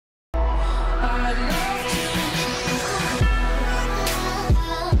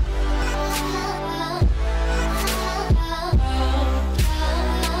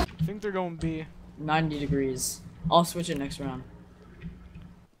they're going B. 90 degrees. I'll switch it next round.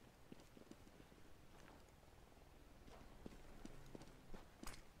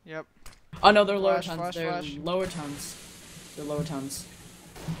 Yep. Oh no, they're lower Flash, tons. flash, They're flash. lower tons. They're lower tons.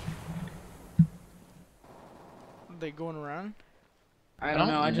 Are they going around? I don't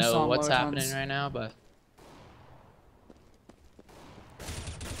know. I just saw what's lower happening tons. right now, but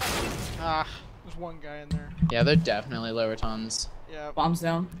Ah, there's one guy in there. yeah, they're definitely lower tons. Yeah. Bombs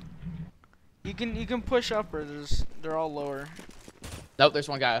down. You can push up or they're all lower. Nope, there's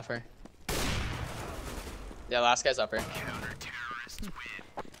one guy upper. Yeah, last guy's upper.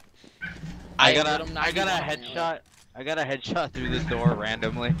 I got a headshot through this door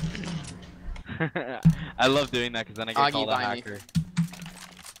randomly. I love doing that because then I get called a hacker.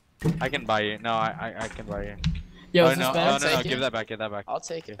 I can buy you. No, I can buy you. Yo, Oh is this no, better? oh no, give that back, give that back. I'll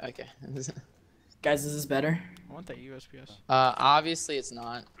take it. Okay. Guys, is this better? I want that USPS. Obviously it's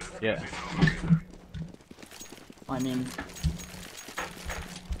not. Yeah. I mean,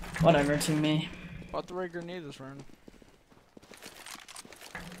 whatever to me. Bought the right grenade this round.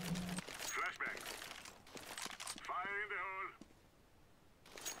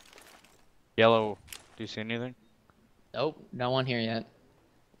 Yellow, do you see anything? Nope, no one here yet.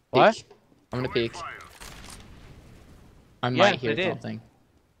 What? Peek. I'm gonna peek. I Yes, might I hear did. something.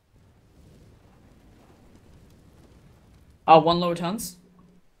 One lower tons.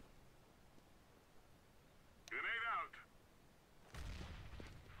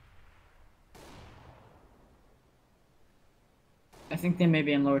 I think they may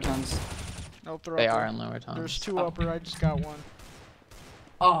be in lower tons. Nope, they're They upper. are in lower tons. There's two upper. I just got one.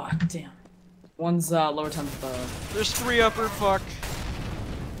 Oh damn. One's lower tons above. There's three upper. Fuck.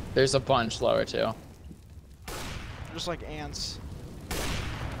 There's a bunch lower too. Just like ants.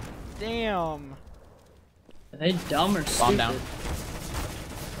 Damn. Are they dumb or Bomb stupid? down.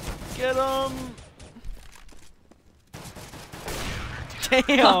 Get him.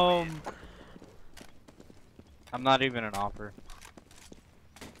 Damn. I'm not even an offer.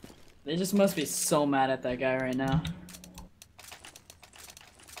 They just must be so mad at that guy right now.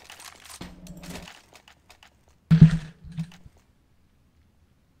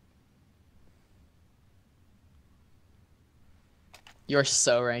 You're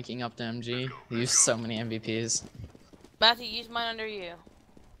so ranking up to MG. You use so many MVPs. Matthew, use mine under you.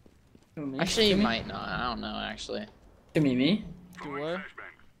 Who, me? Actually, you Timmy? might not. I don't know, actually. Me? Do what?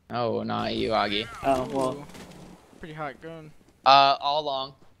 Oh, not you, Augie. Oh, well. Ooh. Pretty hot gun. All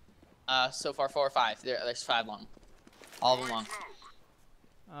long. So far 4 or 5. There's 5 long. All of them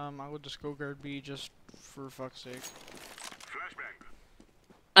long. I would just go guard B just for fuck's sake.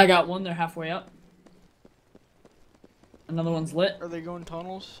 I got one, they're halfway up. Another one's lit. Are they going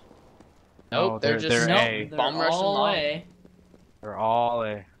tunnels? Nope, No, they're just Nope, A. they're bomb rushing all long. A. They're all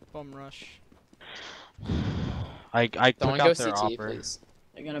A. Bum rush. I took Someone go out their CT, offer. please.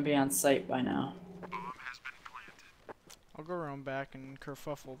 They're gonna be on site by now. I'll go around back and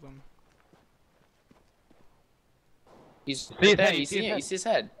kerfuffle them. He's See his there. head, You you see see his it. head. You see his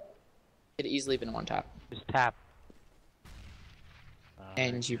head. Could easily been one tap. Just tap.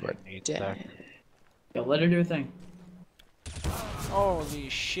 And you were Need dead. sec. Yo, let her do her thing. Holy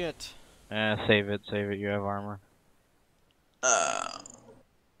shit. Save it, you have armor.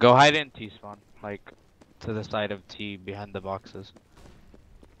 Go hide in T-spawn, like, to the side of T, behind the boxes.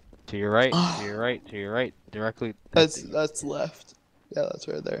 To your right, to your right, to your right, directly. That's left. Yeah, that's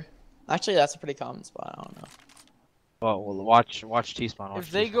right there. Actually, that's a pretty common spot. I don't know. Well, watch T-spawn.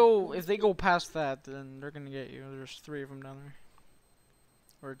 If they go past that, then they're gonna get you. There's 3 of them down there.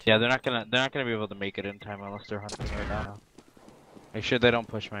 Or 2. Yeah, they're not gonna be able to make it in time unless they're hunting right now. Make sure they don't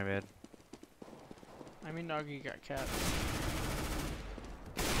push my mid. I mean, Nagi got cat.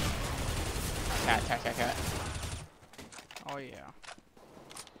 Cat. Oh yeah.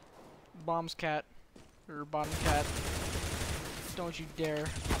 Bombs cat. Or bottom cat. Don't you dare.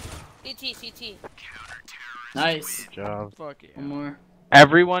 CT. Nice. Good job. Fuck yeah. One more.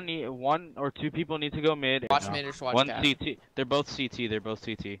 Everyone need 1 or 2 people need to go mid. Watch No. mid or watch One cat. CT. They're both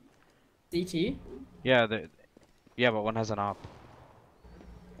CT. CT? Yeah, but one has an op.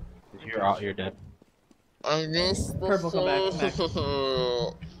 You're out. You're dead. I missed the Purple, come back.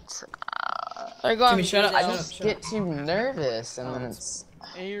 They're going Timmy, shut up. B I though. just get too nervous, and then it's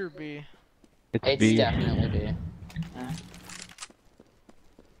A or B? It's B. definitely B.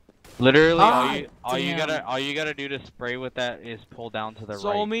 Literally, Ah, all you damn. gotta do to spray with that is pull down to the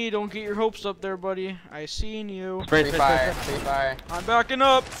So right. me, don't get your hopes up there, buddy. I seen you. Spray, Free spray, spray, fire, spray. free fire. I'm backing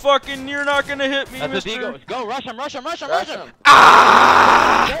up. Fucking, you're not gonna hit me, That's mister. a Digo. Go, rush him. Rush him.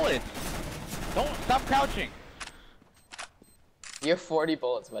 Ah! Kill it. Don't stop crouching. You have 40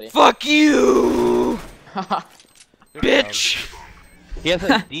 bullets, buddy. Fuck you, Good bitch! job. He has a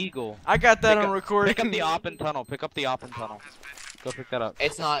deagle. I got that Pick on up- recording. Pick up the op and tunnel. Pick up the op and tunnel. Go pick that up.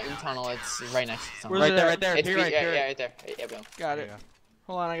 It's not in tunnel. It's right next to tunnel. Where's Right it there, at? right there. It's To your right, yeah, to your yeah, right. right there. Yeah, boom. Got There it. you go.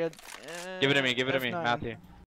 Hold on, I got. Give it to me. Give it to me, F9. Matthew.